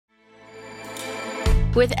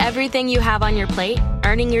With everything you have on your plate,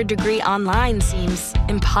 earning your degree online seems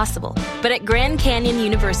impossible. But at Grand Canyon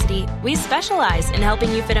University, we specialize in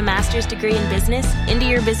helping you fit a master's degree in business into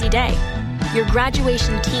your busy day. Your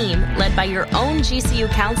graduation team, led by your own GCU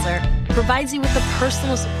counselor, provides you with the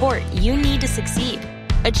personal support you need to succeed.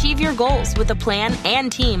 Achieve your goals with a plan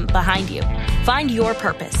and team behind you. Find your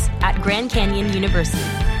purpose at Grand Canyon University.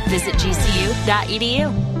 Visit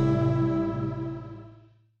gcu.edu.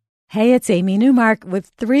 Hey, it's Amy Newmark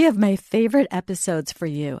with 3 of my favorite episodes for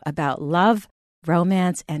you about love,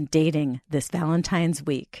 romance, and dating this Valentine's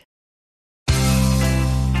week.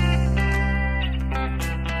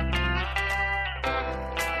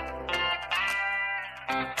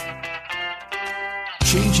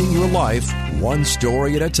 Changing your life one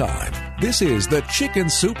story at a time. This is the Chicken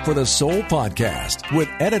Soup for the Soul podcast with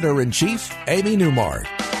Editor-in-Chief Amy Newmark.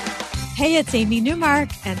 Hey, it's Amy Newmark,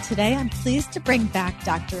 and today I'm pleased to bring back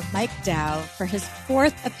Dr. Mike Dow for his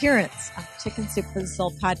 4th appearance on Chicken Soup for the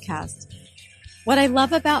Soul podcast. What I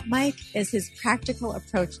love about Mike is his practical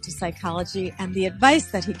approach to psychology and the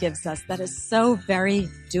advice that he gives us that is so very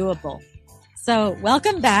doable. So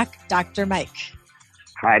welcome back, Dr. Mike.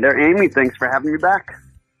 Hi there, Amy. Thanks for having me back.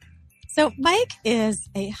 So Mike is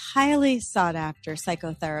a highly sought-after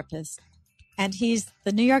psychotherapist, and he's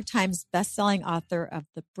the New York Times bestselling author of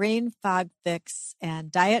The Brain Fog Fix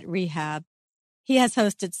and Diet Rehab. He has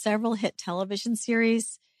hosted several hit television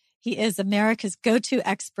series. He is America's go-to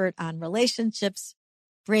expert on relationships,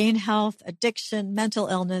 brain health, addiction, mental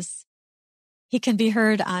illness. He can be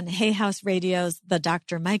heard on Hay House Radio's The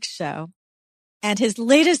Dr. Mike Show. And his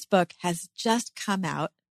latest book has just come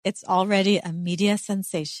out. It's already a media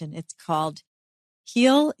sensation. It's called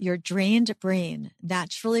Heal Your Drained Brain,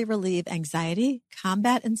 Naturally Relieve Anxiety,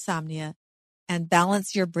 Combat Insomnia, and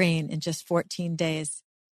Balance Your Brain in just 14 days.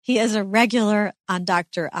 He is a regular on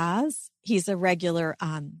Dr. Oz. He's a regular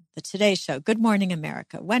on The Today Show, Good Morning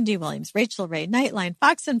America, Wendy Williams, Rachel Ray, Nightline,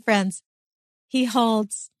 Fox and Friends. He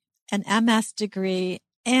holds an MS degree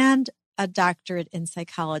and a doctorate in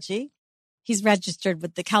psychology. He's registered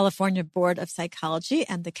with the California Board of Psychology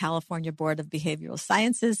and the California Board of Behavioral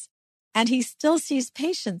Sciences, and he still sees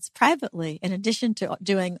patients privately in addition to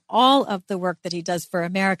doing all of the work that he does for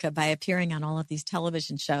America by appearing on all of these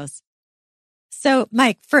television shows. So,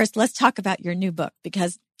 Mike, first, let's talk about your new book,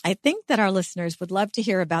 because I think that our listeners would love to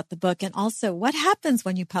hear about the book and also what happens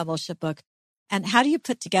when you publish a book and how do you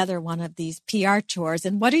put together one of these PR tours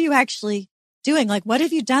and what are you actually doing? Like, what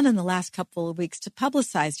have you done in the last couple of weeks to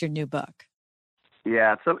publicize your new book?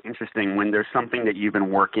 Yeah, it's so interesting when there's something that you've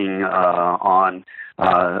been working on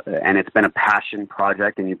and it's been a passion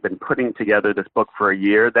project and you've been putting together this book for a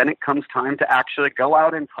year, then it comes time to actually go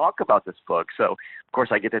out and talk about this book. So, of course,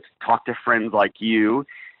 I get to talk to friends like you,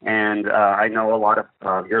 and I know a lot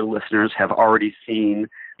of your listeners have already seen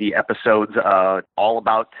the episodes all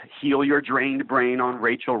about Heal Your Drained Brain on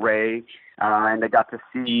Rachel Ray, and they got to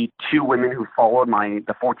see 2 women who followed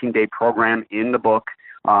the 14-day program in the book.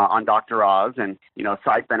 On Dr. Oz, and,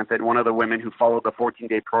 side benefit, one of the women who followed the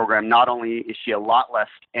 14-day program, not only is she a lot less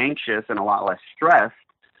anxious and a lot less stressed,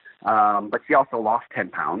 but she also lost 10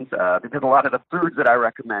 pounds because a lot of the foods that I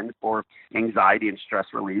recommend for anxiety and stress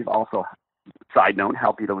relief also, side note,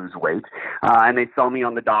 help you to lose weight. And they saw me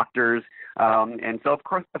on the doctors. And so, of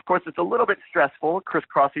course, it's a little bit stressful,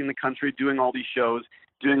 crisscrossing the country, doing all these shows,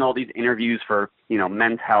 doing all these interviews for,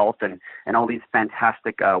 Men's Health and all these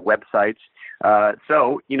fantastic websites.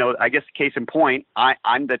 So, I guess case in point,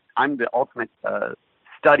 I'm the ultimate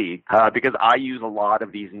study because I use a lot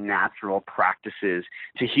of these natural practices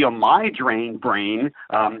to heal my drained brain.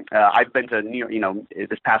 I've been to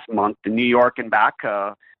this past month to New York and back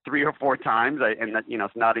 3 or 4 times, and that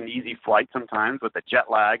it's not an easy flight sometimes with the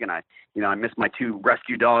jet lag, and I miss my 2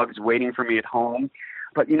 rescue dogs waiting for me at home.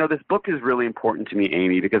 But, this book is really important to me,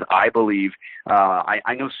 Amy, because I believe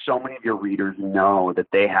I know so many of your readers know that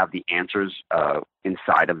they have the answers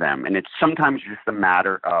inside of them. And it's sometimes just a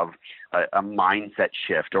matter of a mindset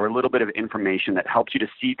shift or a little bit of information that helps you to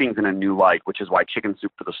see things in a new light, which is why Chicken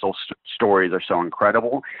Soup for the Soul stories are so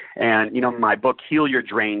incredible. And, my book, Heal Your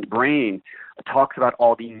Drained Brain, talks about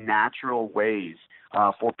all the natural ways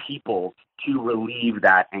for people to relieve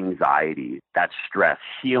that anxiety, that stress,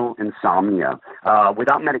 heal insomnia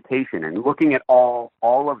without medication, and looking at all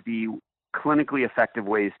of the clinically effective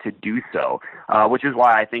ways to do so, which is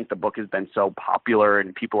why I think the book has been so popular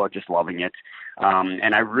and people are just loving it.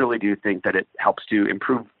 And I really do think that it helps to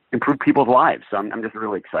improve people's lives. So I'm just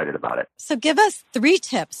really excited about it. So give us 3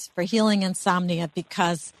 tips for healing insomnia,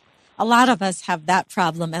 because a lot of us have that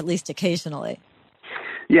problem at least occasionally.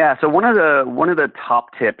 Yeah, so one of the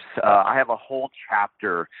top tips, I have a whole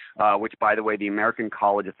chapter, which, by the way, the American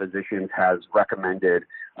College of Physicians has recommended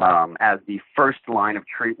as the first line of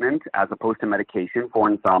treatment as opposed to medication for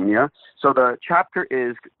insomnia. So the chapter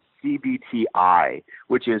is CBTI,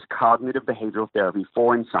 which is Cognitive Behavioral Therapy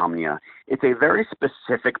for Insomnia. It's a very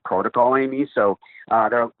specific protocol, Amy. So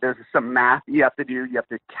there's some math you have to do. You have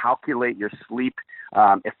to calculate your sleep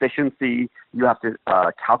efficiency. You have to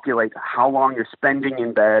calculate how long you're spending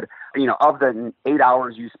in bed. Of the 8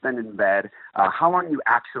 hours you spend in bed, how long are you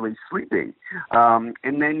actually sleeping?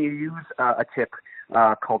 And then you use a tip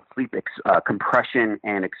called sleep compression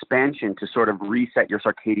and expansion to sort of reset your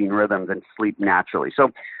circadian rhythms and sleep naturally.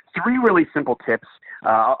 So 3 really simple tips.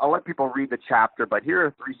 I'll let people read the chapter, but here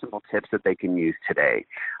are 3 simple tips that they can use today.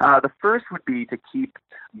 The first would be to keep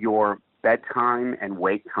your bedtime and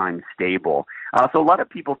wake time stable. So a lot of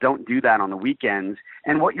people don't do that on the weekends.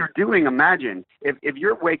 And what you're doing, imagine, if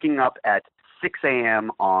you're waking up at 6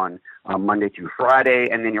 a.m. on Monday through Friday,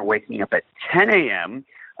 and then you're waking up at 10 a.m.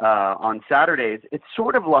 On Saturdays, it's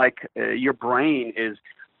sort of like your brain is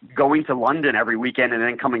going to London every weekend and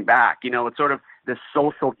then coming back. It's sort of this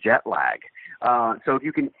social jet lag. So if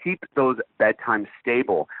you can keep those bedtimes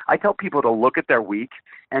stable, I tell people to look at their week.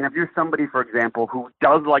 And if you're somebody, for example, who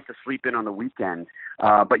does like to sleep in on the weekend,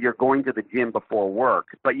 but you're going to the gym before work,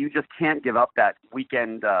 but you just can't give up that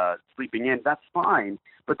weekend sleeping in, that's fine.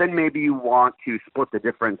 But then maybe you want to split the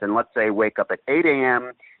difference and, let's say, wake up at 8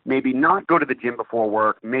 a.m., maybe not go to the gym before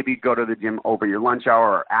work, maybe go to the gym over your lunch hour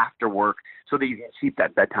or after work so that you can keep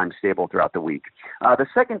that bedtime stable throughout the week. The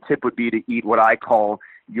second tip would be to eat what I call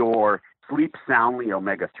your sleep soundly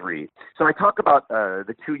omega-3. So I talk about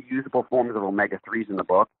the 2 usable forms of omega-3s in the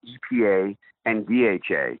book, EPA and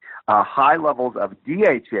DHA. High levels of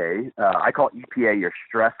DHA, I call EPA your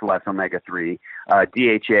stress-less omega-3,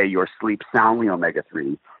 DHA your sleep soundly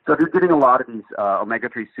omega-3. So if you're getting a lot of these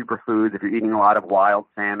omega-3 superfoods, if you're eating a lot of wild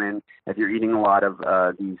salmon, if you're eating a lot of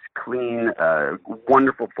these clean,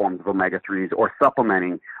 wonderful forms of omega-3s or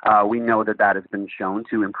supplementing, we know that has been shown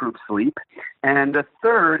to improve sleep. And the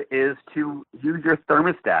third is to use your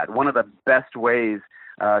thermostat. One of the best ways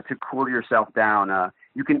to cool yourself down.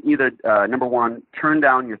 You can either, number one, turn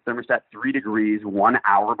down your thermostat 3 degrees 1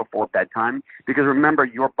 hour before bedtime, because remember,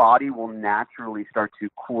 your body will naturally start to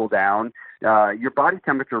cool down. Your body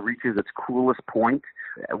temperature reaches its coolest point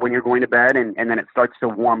when you're going to bed, and then it starts to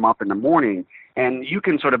warm up in the morning. And you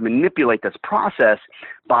can sort of manipulate this process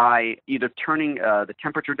by either turning the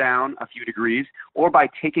temperature down a few degrees or by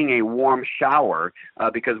taking a warm shower,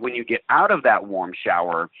 because when you get out of that warm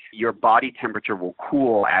shower, your body temperature will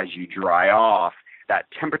cool as you dry off. That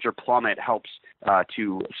temperature plummet helps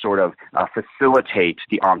to sort of facilitate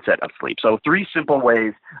the onset of sleep. So 3 simple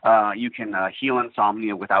ways you can heal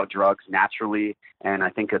insomnia without drugs naturally, and I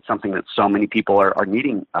think it's something that so many people are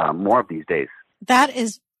needing more of these days. That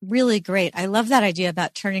is really great. I love that idea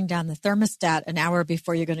about turning down the thermostat an hour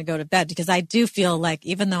before you're going to go to bed, because I do feel like,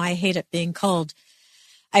 even though I hate it being cold,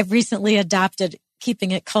 I've recently adopted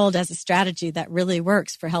keeping it cold as a strategy that really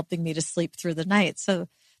works for helping me to sleep through the night. So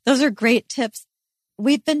those are great tips.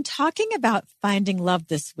 We've been talking about finding love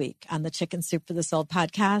this week on the Chicken Soup for the Soul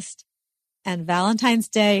podcast, and Valentine's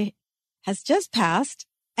Day has just passed,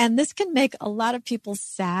 and this can make a lot of people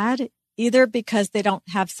sad, either because they don't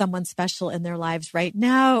have someone special in their lives right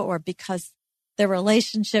now or because their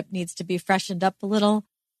relationship needs to be freshened up a little.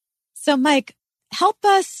 So, Mike, help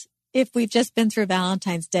us if we've just been through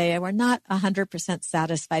Valentine's Day and we're not 100%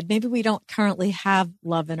 satisfied. Maybe we don't currently have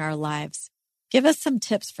love in our lives. Give us some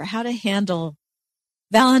tips for how to handle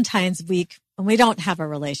Valentine's week when we don't have a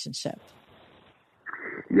relationship.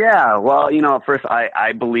 Yeah, well, first,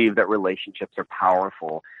 I believe that relationships are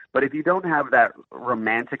powerful. But if you don't have that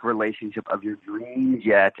romantic relationship of your dreams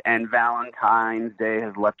yet, and Valentine's Day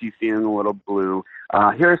has left you feeling a little blue,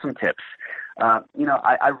 here are some tips.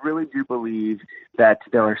 I really do believe that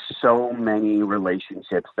there are so many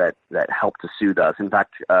relationships that help to soothe us. In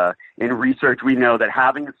fact, in research, we know that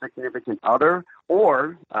having a significant other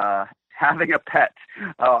or having a pet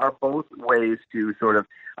are both ways to sort of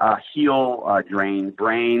heal drained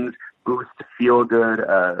brains, boost feel-good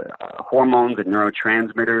hormones and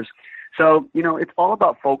neurotransmitters. So, it's all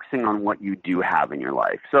about focusing on what you do have in your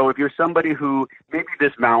life. So if you're somebody who, maybe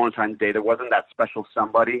this Valentine's Day, there wasn't that special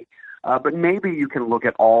somebody, but maybe you can look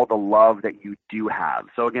at all the love that you do have.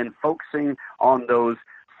 So again, focusing on those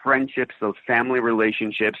friendships, those family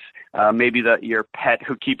relationships, maybe your pet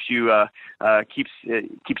who keeps you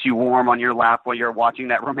warm on your lap while you're watching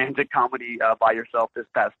that romantic comedy by yourself this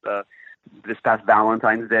past this past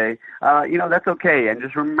Valentine's Day, that's okay. And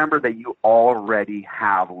just remember that you already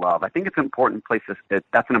have love. I think it's an important place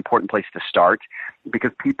that's an important place to start,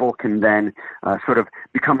 because people can then sort of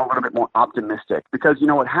become a little bit more optimistic. Because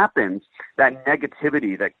what happens, that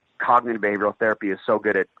negativity that cognitive behavioral therapy is so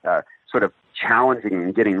good at sort of challenging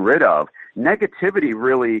and getting rid of, negativity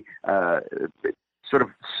really sort of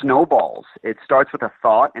snowballs. It starts with a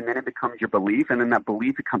thought, and then it becomes your belief, and then that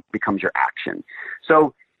belief becomes your action.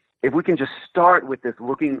 So if we can just start with this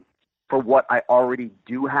looking for what I already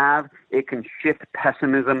do have, it can shift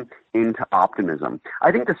pessimism into optimism.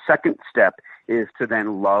 I think the second step is to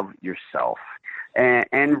then love yourself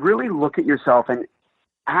and really look at yourself and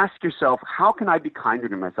ask yourself, how can I be kinder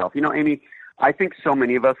to myself? Amy, I think so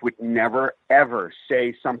many of us would never, ever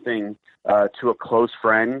say something to a close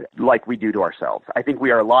friend like we do to ourselves. I think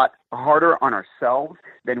we are a lot harder on ourselves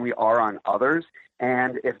than we are on others.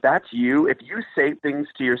 And if that's you, if you say things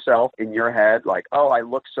to yourself in your head like, oh, I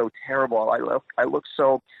look so terrible, I look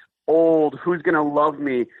so old, who's going to love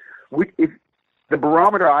me? If the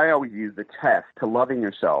barometer I always use, the test to loving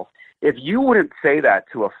yourself, if you wouldn't say that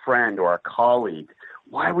to a friend or a colleague,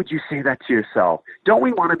 why would you say that to yourself? Don't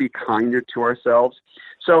we want to be kinder to ourselves?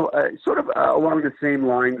 So sort of along the same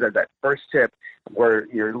lines as that first tip where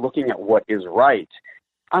you're looking at what is right,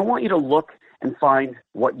 I want you to look and find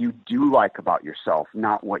what you do like about yourself,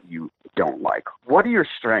 not what you don't like. What are your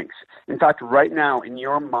strengths? In fact, right now in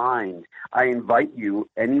your mind, I invite you,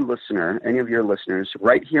 any of your listeners,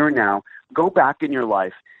 right here and now, go back in your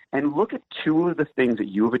life and look at 2 of the things that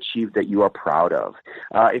you have achieved that you are proud of.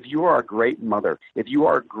 If you are a great mother, if you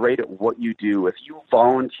are great at what you do, if you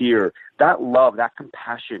volunteer, that love, that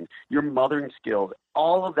compassion, your mothering skills,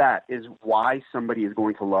 all of that is why somebody is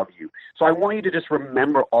going to love you. So I want you to just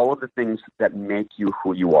remember all of the things that make you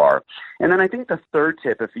who you are. And then I think the third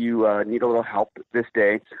tip, if you need a little help this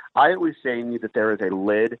day, I always say that there is a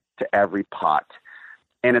lid to every pot.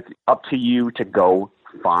 And it's up to you to go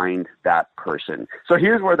find that person. So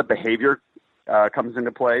here's where the behavior comes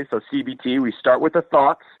into play. So CBT, we start with the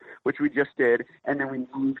thoughts, which we just did, and then we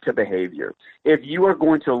move to behavior. If you are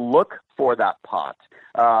going to look for that pot,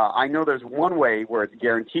 I know there's one way where it's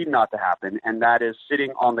guaranteed not to happen, and that is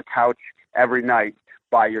sitting on the couch every night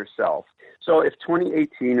by yourself. So if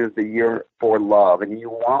 2018 is the year for love and you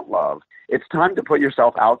want love, it's time to put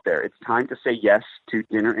yourself out there. It's time to say yes to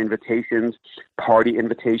dinner invitations, party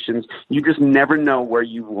invitations. You just never know where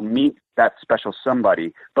you will meet that special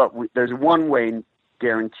somebody. But there's one way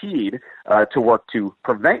guaranteed to work to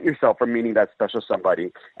prevent yourself from meeting that special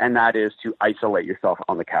somebody, and that is to isolate yourself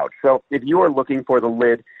on the couch. So if you are looking for the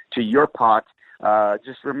lid to your pot,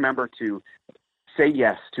 just remember to say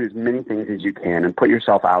yes to as many things as you can and put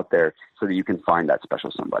yourself out there so that you can find that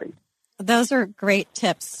special somebody. Those are great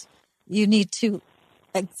tips. You need to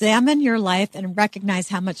examine your life and recognize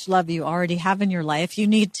how much love you already have in your life. You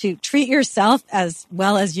need to treat yourself as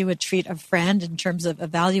well as you would treat a friend in terms of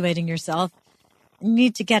evaluating yourself. You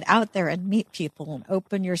need to get out there and meet people and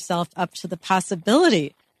open yourself up to the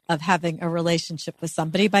possibility of having a relationship with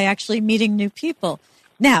somebody by actually meeting new people.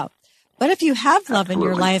 Now, what if you have love in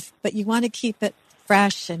your life, but you want to keep it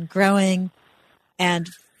fresh and growing and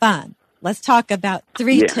fun? Let's talk about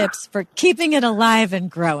 3 tips for keeping it alive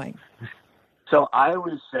and growing. So I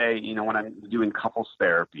always say, when I'm doing couples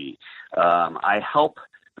therapy, I help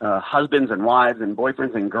husbands and wives and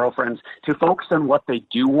boyfriends and girlfriends to focus on what they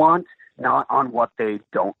do want, not on what they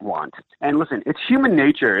don't want. And listen, it's human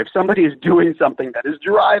nature. If somebody is doing something that is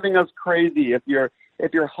driving us crazy, if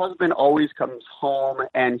your husband always comes home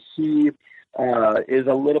and he is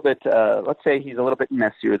a little bit, let's say he's a little bit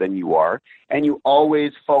messier than you are, and you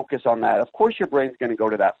always focus on that, of course your brain's going to go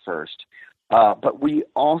to that first. But we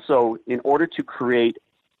also, in order to create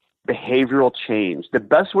behavioral change, the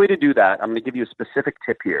best way to do that, I'm going to give you a specific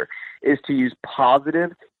tip here, is to use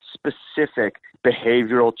positive, specific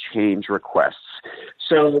behavioral change requests.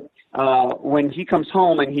 So when he comes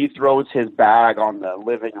home and he throws his bag on the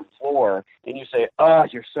living room floor and you say, "Oh,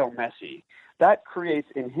 you're so messy," that creates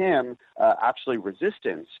in him actually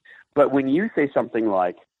resistance. But when you say something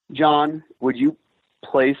like, "John, would you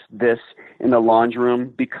place this in the laundry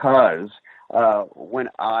room because when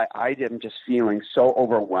I am just feeling so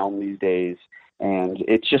overwhelmed these days, and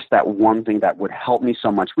it's just that one thing that would help me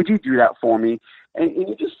so much. Would you do that for me?" And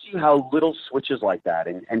you just see how little switches like that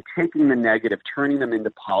and taking the negative, turning them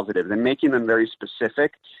into positives and making them very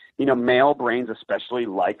specific. Male brains especially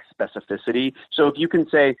like specificity. So if you can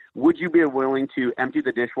say, "Would you be willing to empty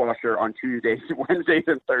the dishwasher on Tuesdays, Wednesdays,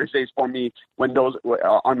 and Thursdays for me when those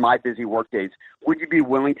on my busy work days? Would you be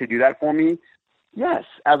willing to do that for me?" Yes,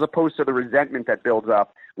 as opposed to the resentment that builds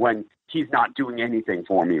up when he's not doing anything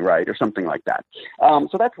for me, right, or something like that.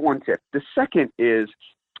 So that's one tip. The second is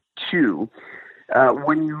to,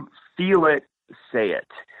 when you feel it, say it.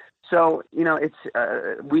 So, it's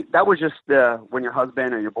that was just when your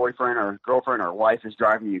husband or your boyfriend or girlfriend or wife is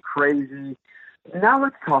driving you crazy. Now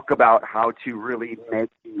let's talk about how to really make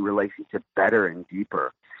the relationship better and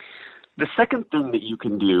deeper. The second thing that you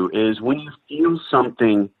can do is when you feel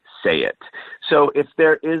something, say it. So if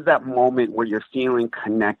there is that moment where you're feeling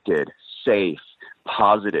connected, safe,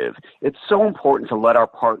 positive, it's so important to let our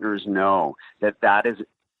partners know that that is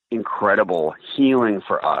incredible healing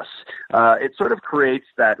for us. It sort of creates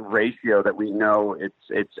that ratio that we know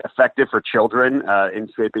it's effective for children in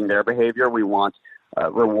shaping their behavior. We want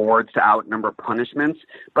rewards to outnumber punishments,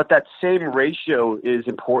 but that same ratio is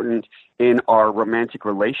important in our romantic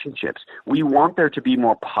relationships. We want there to be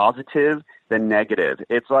more positive than negative.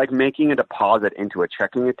 It's like making a deposit into a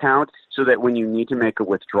checking account so that when you need to make a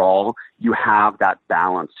withdrawal, you have that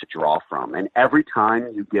balance to draw from. And every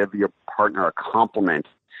time you give your partner a compliment,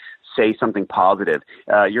 say something positive,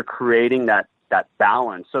 you're creating that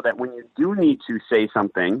balance so that when you do need to say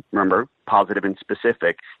something, remember, positive and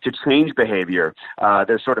specific, to change behavior,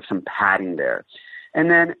 there's sort of some padding there. And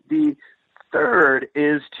then the third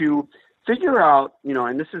is to figure out,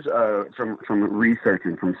 and this is from research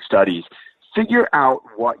and from studies, figure out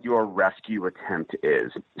what your rescue attempt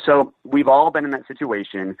is. So we've all been in that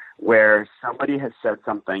situation where somebody has said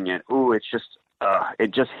something and,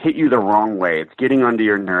 it just hit you the wrong way. It's getting under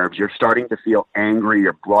your nerves. You're starting to feel angry.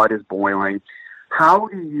 Your blood is boiling. How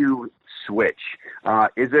do you switch?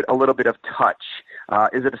 Is it a little bit of touch?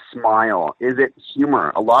 Is it a smile? Is it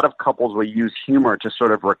humor? A lot of couples will use humor to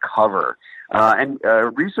sort of recover. And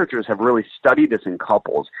researchers have really studied this in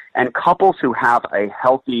couples. And couples who have a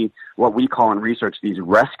healthy, what we call in research, these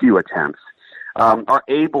rescue attempts, are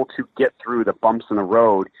able to get through the bumps in the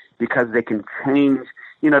road because they can change.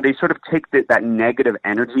 They sort of take that negative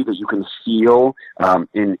energy that you can feel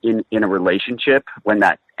in a relationship when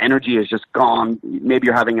that energy is just gone. Maybe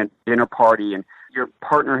you're having a dinner party and your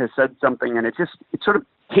partner has said something and it sort of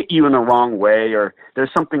hit you in the wrong way, or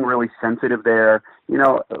there's something really sensitive there.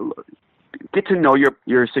 Get to know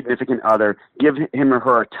your significant other, give him or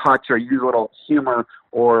her a touch, or use a little humor,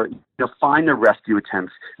 or find the rescue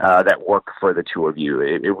attempts that work for the two of you.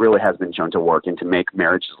 It really has been shown to work and to make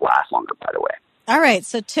marriages last longer, by the way. All right.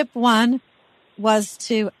 So tip 1 was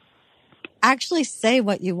to actually say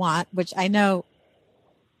what you want, which I know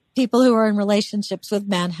people who are in relationships with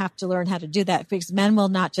men have to learn how to do that, because men will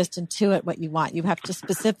not just intuit what you want. You have to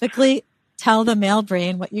specifically tell the male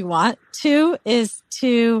brain what you want. 2 is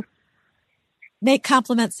to make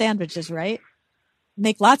compliment sandwiches, right?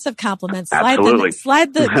 Make lots of compliments. Absolutely.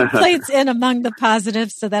 Slide the plates in among the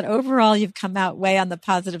positives so that overall you've come out way on the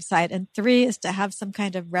positive side. And 3 is to have some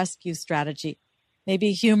kind of rescue strategy.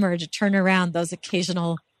 Maybe humor to turn around those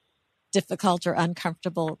occasional difficult or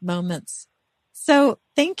uncomfortable moments. So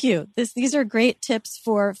thank you. These are great tips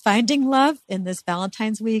for finding love in this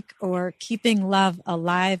Valentine's week, or keeping love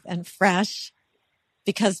alive and fresh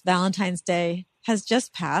because Valentine's Day has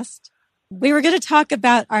just passed. We were going to talk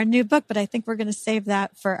about our new book, but I think we're going to save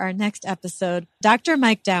that for our next episode. Dr.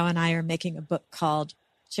 Mike Dow and I are making a book called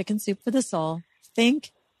Chicken Soup for the Soul,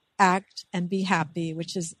 Think, Act, and Be Happy,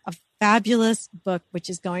 which is a fabulous book which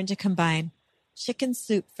is going to combine Chicken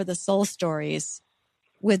Soup for the Soul stories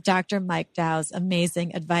with Dr. Mike Dow's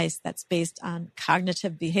amazing advice that's based on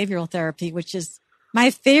cognitive behavioral therapy, which is my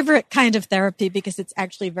favorite kind of therapy because it's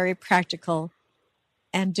actually very practical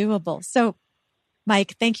and doable. So,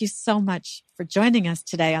 Mike, thank you so much for joining us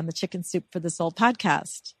today on the Chicken Soup for the Soul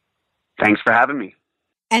podcast. Thanks for having me.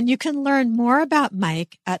 And you can learn more about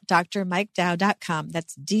Mike at drmikedow.com.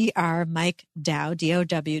 That's drmikedow,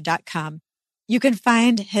 DOW.com. You can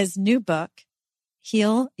find his new book,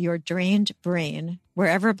 Heal Your Drained Brain,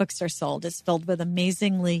 wherever books are sold. It's filled with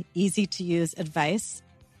amazingly easy-to-use advice.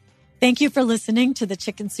 Thank you for listening to the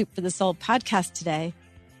Chicken Soup for the Soul podcast today.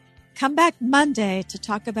 Come back Monday to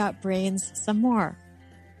talk about brains some more.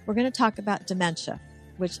 We're going to talk about dementia,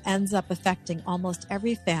 which ends up affecting almost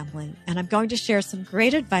every family. And I'm going to share some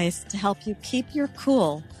great advice to help you keep your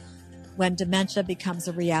cool when dementia becomes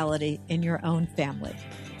a reality in your own family.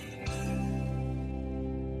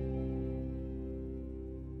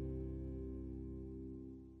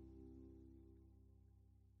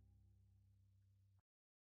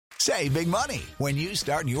 Save big money when you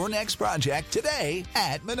start your next project today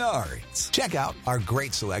at Menards. Check out our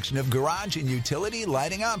great selection of garage and utility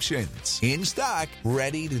lighting options. In stock,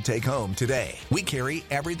 ready to take home today. We carry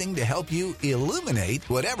everything to help you illuminate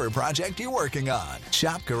whatever project you're working on.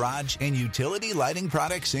 Shop garage and utility lighting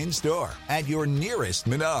products in store at your nearest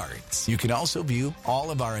Menards. You can also view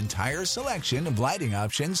all of our entire selection of lighting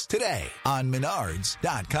options today on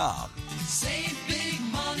Menards.com. Save big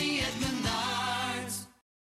money